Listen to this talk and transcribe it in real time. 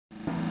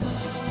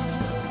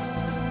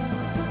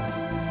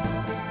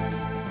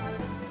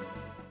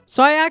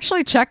So I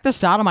actually checked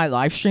this out on my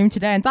live stream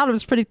today and thought it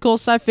was pretty cool,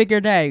 so I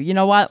figured, hey, you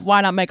know what? Why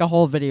not make a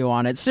whole video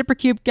on it?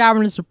 Supercube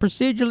Cavern is a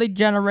procedurally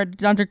generated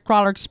dungeon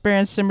crawler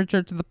experience similar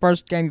to the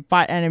first game. You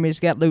fight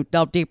enemies, get loot,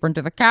 delve deeper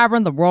into the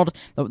cavern. The world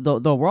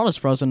is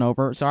frozen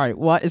over. Sorry,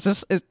 what is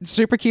this?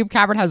 Supercube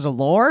Cavern has a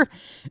lore?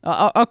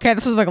 Okay,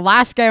 this is the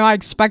last game I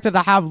expected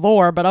to have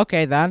lore, but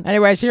okay then.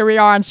 Anyways, here we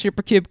are on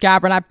Supercube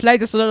Cavern. I played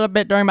this a little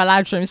bit during my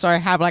live stream, so I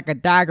have like a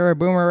dagger, a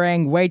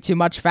boomerang, way too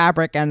much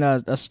fabric, and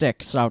a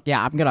stick. So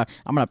yeah, I'm gonna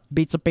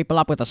beat some people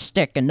up with a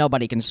stick and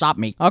nobody can stop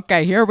me.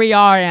 Okay, here we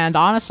are, and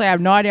honestly, I have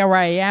no idea where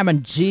I am,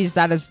 and geez,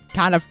 that is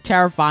kind of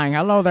terrifying.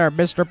 Hello there,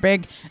 Mr.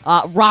 Big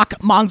rock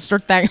monster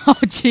thing. Oh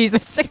jeez,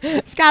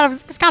 it's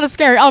kind of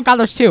scary. Oh god,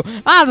 there's two.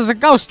 Ah, there's a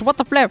ghost. What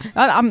the flip?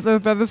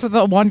 This is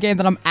the one game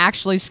that I'm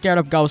actually scared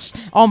of ghosts.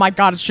 Oh my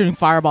god, it's shooting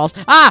fireballs.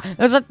 Ah,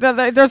 there's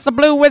the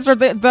blue wizard,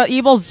 the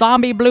evil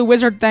zombie blue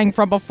wizard thing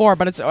from before,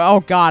 but it's,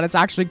 oh god, it's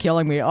actually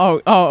killing me.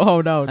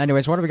 Oh no.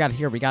 Anyways, what do we got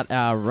here? We got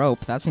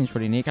rope. That seems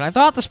pretty neat. Can I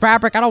throw out this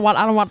fabric? I don't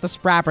want this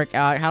fabric.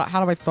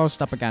 How do I throw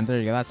stuff again? There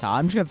you go. That's how.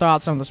 I'm just gonna throw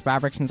out some of this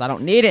fabric since I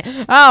don't need it.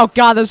 Oh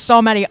god, there's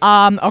so many.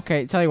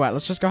 Okay, tell you what.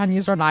 Let's just go ahead and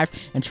use our knife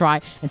and try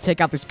and take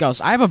out these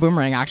ghosts. I have a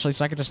boomerang actually,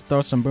 so I could just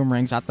throw some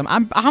boomerangs at them.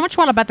 How much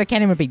want to bet they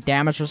can't even be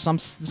damaged or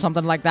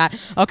something like that?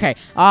 Okay.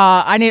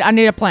 I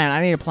need a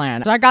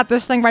plan. So I got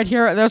this thing right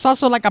here. There's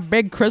also like a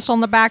big crystal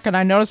in the back, and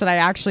I noticed that I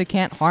actually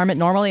can't harm it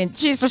normally. And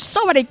jeez, there's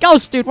so many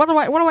ghosts, dude. What do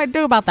I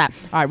do about that?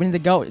 All right, we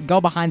need to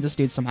go behind this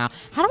dude somehow.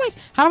 How do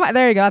I?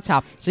 There you go. That's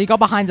how. So you go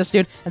behind this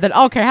dude, and then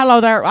okay,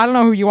 hello there. I don't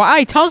know who you are.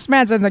 Hey,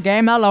 Toastman's in the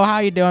game. Hello, how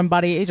you doing,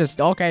 buddy?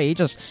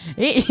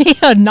 He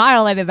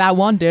annihilated that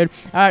one dude.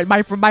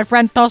 My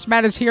friend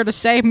Toastman is here to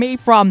save me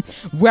from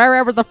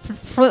wherever the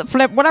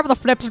whatever the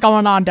flip is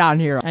going on down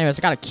here. Anyways,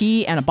 I got a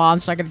key and a bomb,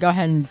 so I could go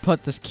ahead and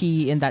put this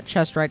key in that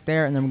chest right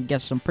there, and then we can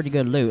get some pretty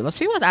good loot. Let's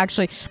see what's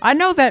actually. I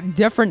know that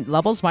different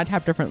levels might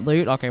have different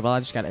loot. Okay, well I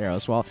just got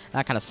arrows. Well,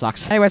 that kind of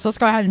sucks. Anyways, let's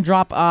go ahead and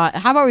drop.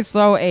 How about we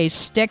throw a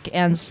stick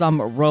and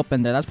some rope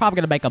in there? That's probably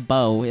gonna make a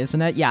bow,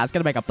 isn't it? Yeah, it's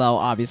gonna make a bow,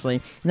 obviously.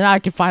 And then I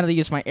can finally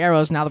use my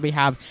arrows now that we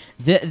have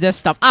this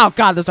stuff. Oh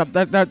god,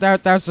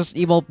 there's this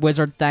evil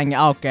wizard thing.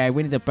 Okay,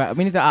 we need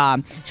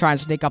to try and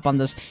sneak up on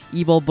this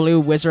evil blue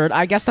wizard.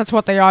 I guess that's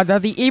what they are. They're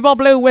the evil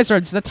blue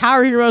wizards. The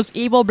Tower Heroes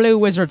evil blue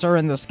wizards are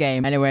in this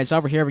game. Anyways,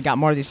 over here we got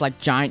more of these like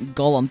giant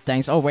golem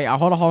things. Oh wait,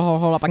 hold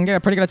up. I can get a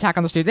pretty good attack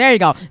on this dude. There you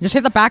go. Just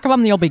hit the back of him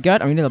and you'll be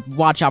good. I mean, you need to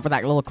watch out for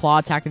that little claw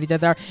attack that he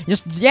did there.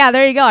 Yeah,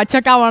 there you go. I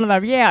took out one of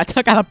them. Yeah, I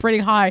took out a pretty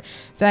high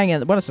thing.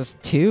 And what is this?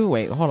 2?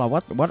 Wait, hold on.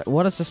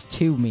 What does this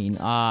 2 mean?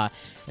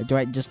 Do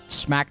I just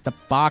smack the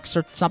box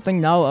or something?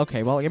 No?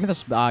 Okay, well, give me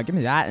this, give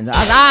me that. And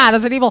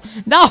there's an evil.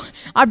 No!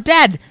 I'm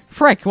dead!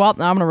 Frick. Well,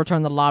 now I'm gonna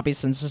return to the lobby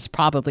since this is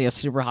probably a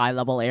super high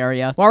level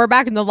area. Well, we're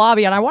back in the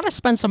lobby, and I want to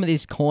spend some of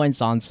these coins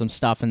on some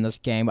stuff in this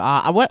game.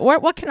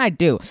 What can I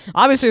do?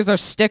 Obviously,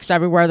 there's sticks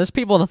everywhere. There's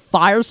people with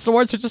fire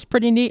swords, which is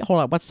pretty neat.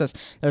 Hold on, what's this?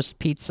 There's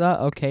pizza.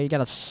 Okay, you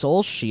got a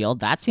soul shield.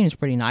 That seems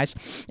pretty nice.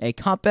 A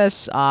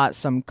compass,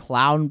 some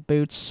clown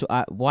boots,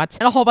 what?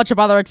 And a whole bunch of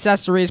other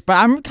accessories, but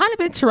I'm kind of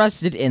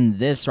interested in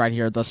this right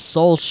here, the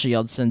soul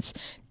shield, since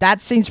that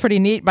seems pretty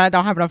neat, but I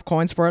don't have enough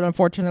coins for it,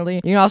 unfortunately.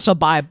 You can also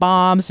buy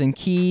bombs and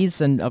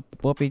keys and a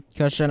whoopee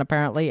cushion,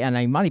 apparently, and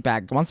a money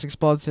bag. Once it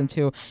explodes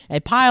into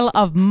a pile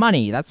of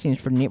money. That seems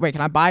pretty neat. Wait,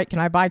 can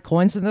I buy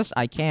coins in this?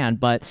 I can,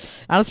 but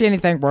I don't see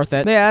anything worth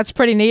it. But yeah, that's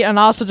pretty neat. And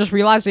I also just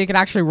realized that you can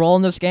actually roll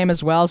in this game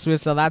as well,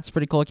 so that's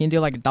pretty cool. Can you do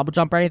like a double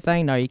jump or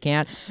anything? No, you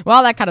can't.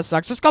 Well, that kind of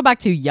sucks. Let's go back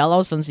to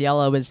yellow, since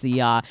yellow is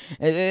the,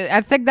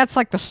 I think that's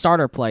like the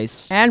starter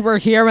place. And we're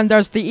here, and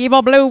there's the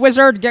evil blue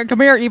wizard. Come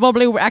here, evil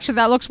blue. Actually,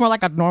 that looks more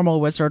like a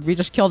normal wizard. We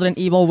just killed an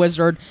evil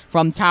wizard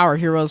from Tower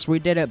Heroes. We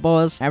did it,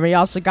 boys. And we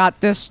also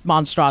got this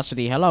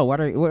monstrosity. Hello,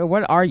 what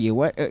are you?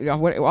 What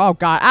oh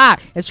god.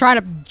 It's trying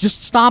to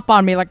just stomp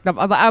on me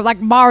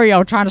like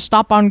Mario trying to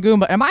stomp on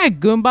Goomba. Am I a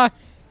Goomba?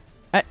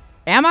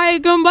 Am I a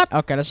Goomba?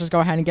 Okay, let's just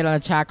go ahead and get an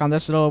attack on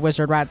this little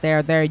wizard right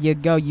there. There you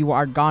go. You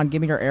are gone. Give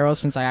me your arrows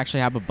since I actually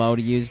have a bow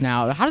to use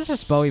now. How does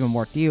this bow even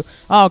work?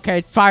 Oh, okay,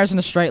 it fires in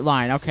a straight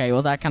line. Okay,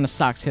 well, that kind of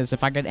sucks because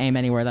if I could aim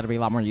anywhere, that'd be a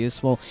lot more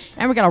useful.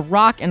 And we got a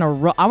rock and a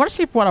rope. I want to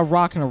see what a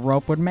rock and a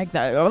rope would make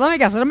that. Let me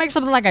guess. It'll make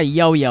something like a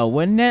yo-yo,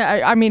 wouldn't it?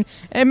 I mean,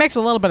 it makes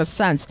a little bit of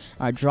sense.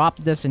 All right, drop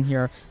this in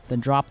here. Then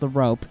drop the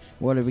rope.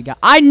 What do we got?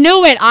 I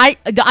knew it! I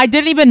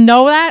didn't even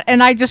know that,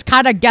 and I just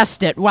kind of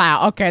guessed it.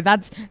 Wow, okay,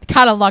 that's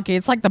kind of lucky.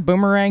 It's like the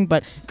boomerang,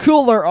 but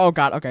cooler. Oh,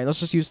 God. Okay, let's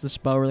just use this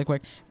bow really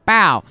quick.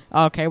 Bow.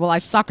 Okay, well, I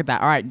suck at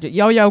that. All right,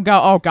 yo-yo, go.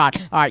 Oh, God.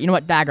 All right, you know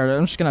what? Dagger.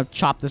 I'm just going to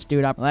chop this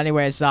dude up. Well,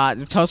 anyways,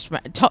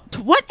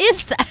 Toastman. What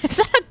is that? Is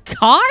that a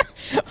car?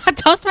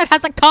 Toastman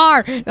has a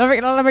car.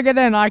 Let me get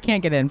in. I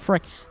can't get in.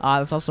 Frick.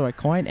 There's also a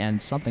coin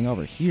and something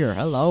over here.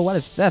 Hello, what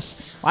is this?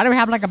 Why do we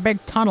have, like, a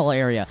big tunnel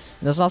area?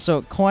 There's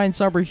also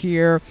coins over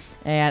here,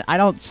 and I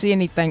don't see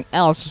anything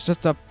else. It's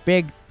just a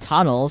big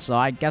tunnel, so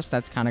I guess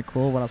that's kind of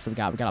cool. What else we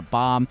got? We got a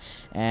bomb,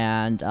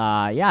 and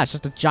yeah, it's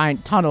just a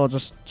giant tunnel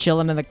just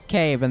chilling in the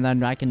cave, and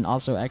then I can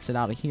also exit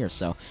out of here,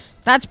 so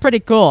That's pretty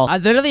cool. I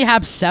literally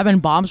have 7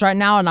 bombs right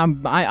now, and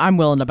I'm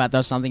willing to bet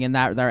there's something in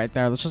that right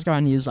there. Let's just go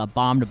ahead and use a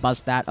bomb to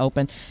bust that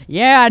open.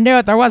 Yeah, I knew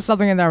it. There was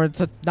something in there.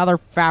 It's another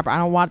fabric. I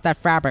don't want that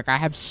fabric. I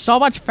have so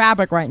much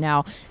fabric right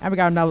now, and we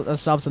got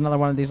ourselves another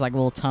one of these like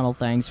little tunnel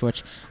things.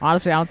 Which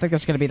honestly, I don't think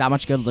there's gonna be that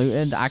much good loot.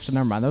 And actually,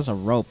 never mind. There's a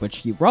rope,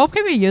 which rope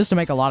can be used to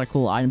make a lot of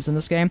cool items in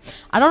this game.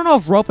 I don't know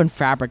if rope and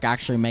fabric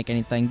actually make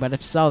anything, but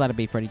if so, that'd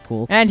be pretty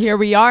cool. And here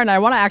we are, and I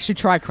want to actually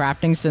try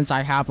crafting since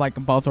I have like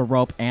both a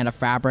rope and a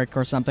fabric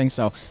or something.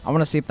 So I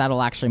want to see if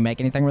that'll actually make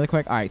anything really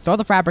quick. All right, throw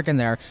the fabric in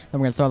there.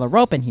 Then we're gonna throw the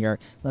rope in here.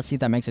 Let's see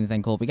if that makes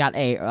anything cool. We got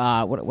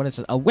a what is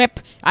it? A whip.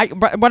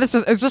 What is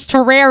this? Is this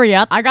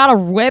Terraria? I got a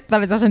whip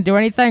that it doesn't do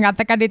anything. I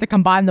think I need to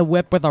combine the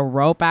whip with a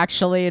rope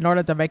actually in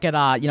order to make it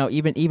you know,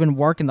 even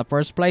work in the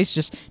first place.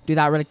 Just do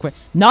that really quick.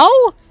 No?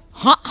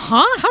 Huh?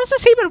 How does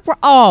this even work?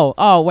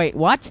 Oh, wait,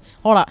 what?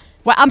 Hold on.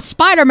 Well, I'm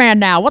Spider-Man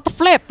now. What the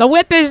flip? The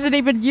whip isn't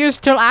even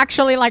used to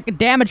actually, like,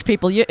 damage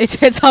people. It's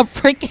a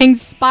freaking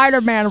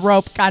Spider-Man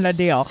rope kind of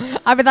deal.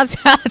 I mean, that's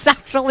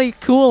actually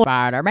cool.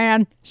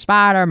 Spider-Man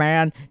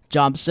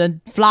jumps and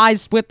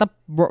flies with the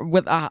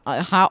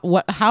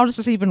how does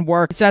this even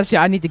work? It says here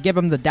I need to give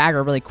him the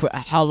dagger really quick.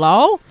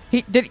 Hello?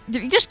 Did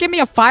he just give me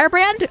a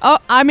firebrand? Oh,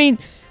 I mean,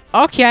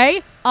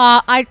 okay.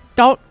 I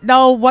don't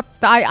know what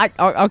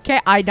okay,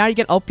 now you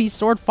get OP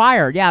sword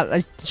fire.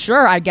 Yeah,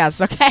 sure, I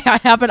guess. Okay, I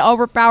have an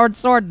overpowered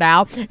sword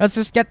now. Let's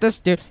just get this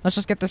dude. Let's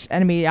just get this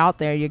enemy out.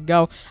 There you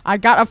go. I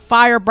got a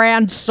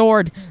firebrand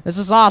sword. This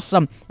is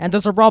awesome. And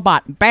there's a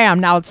robot. Bam,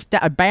 now it's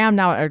bam,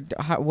 now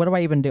what do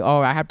I even do?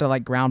 Oh, I have to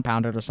like ground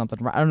pound it or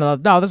something. I don't know.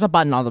 No, there's a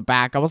button on the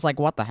back. I was like,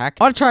 what the heck?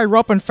 I want to try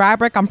rope and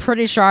fabric. I'm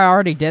pretty sure I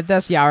already did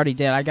this. Yeah, I already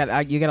did.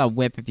 You get a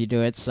whip if you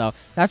do it, so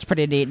that's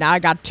pretty neat. Now I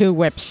got 2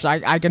 whips.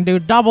 I can do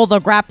double the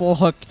grapple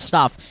hook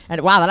stuff.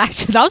 And wow,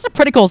 that was a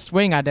pretty cool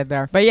swing I did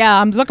there. But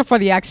yeah, I'm looking for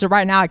the exit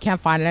right now. I can't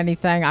find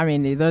anything. I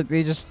mean,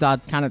 they just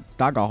kind of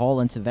dug a hole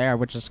into there,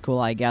 which is cool,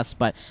 I guess.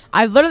 But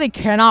I literally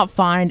cannot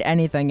find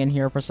anything in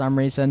here for some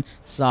reason.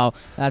 So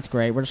that's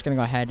great. We're just gonna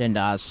go ahead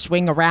and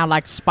swing around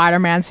like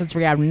Spider-Man since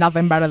we have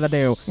nothing better to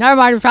do. Never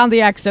mind, we found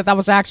the exit. That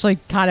was actually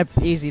kind of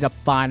easy to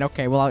find.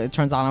 Okay, well, it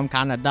turns out I'm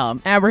kind of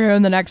dumb. And we're here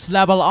in the next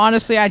level.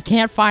 Honestly, I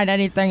can't find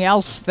anything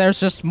else. There's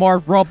just more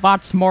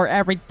robots, more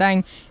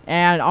everything.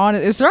 And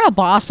is there a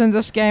boss in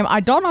this game? I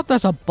don't know if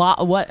there's a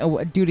boss.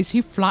 What, dude, is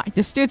he flying?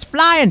 This dude's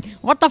flying.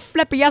 What the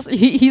flip? Yes,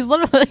 he's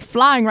literally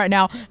flying right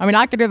now. I mean,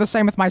 I could do the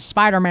same with my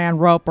Spider-Man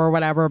rope or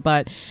whatever,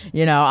 but,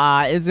 you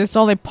know, it's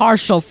only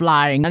partial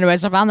flying.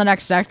 Anyways, I found the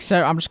next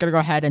exit. I'm just gonna go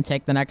ahead and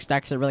take the next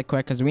exit really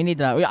quick, because we need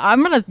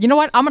to, you know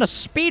what? I'm gonna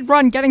speed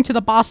run getting to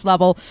the boss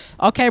level.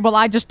 Okay, well,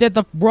 I just did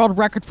the world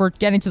record for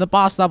getting to the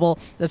boss level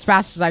as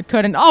fast as I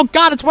could, and oh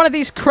god, it's one of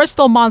these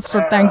crystal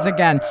monster things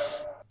again.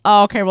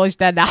 Oh, okay, well, he's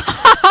dead now.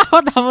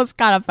 That was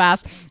kind of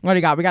fast. What do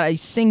you got? We got a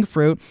sing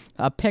fruit,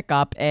 a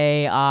pickup,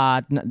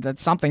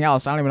 that's something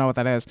else. I don't even know what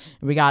that is.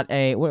 We got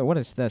a, what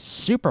is this?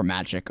 Super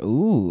magic.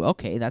 Ooh,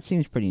 okay, that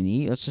seems pretty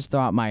neat. Let's just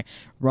throw out my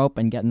rope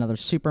and get another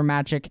super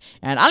magic.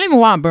 And I don't even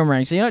want a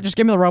boomerang, so you know what? Just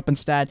give me the rope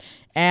instead.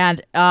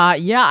 And,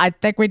 yeah, I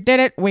think we did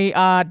it. We,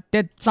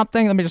 did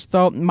something. Let me just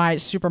throw my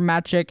super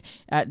magic.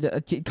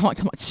 Come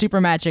on,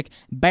 super magic.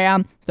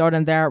 Bam. Throw it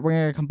in there. We're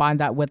gonna combine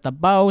that with the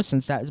bow,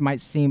 since that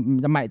might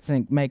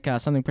make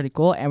something pretty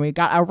cool. And we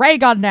got a ray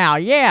gun now.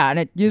 Yeah, and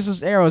it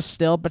uses arrows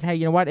still, but hey,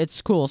 you know what?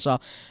 It's cool, so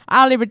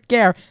I don't even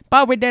care.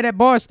 But we did it,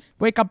 boys.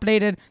 We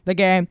completed the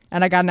game,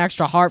 and I got an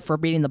extra heart for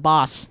beating the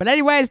boss. But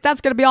anyways,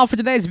 that's gonna be all for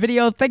today's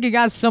video. Thank you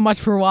guys so much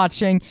for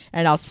watching,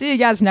 and I'll see you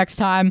guys next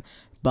time.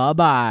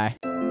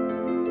 Bye-bye.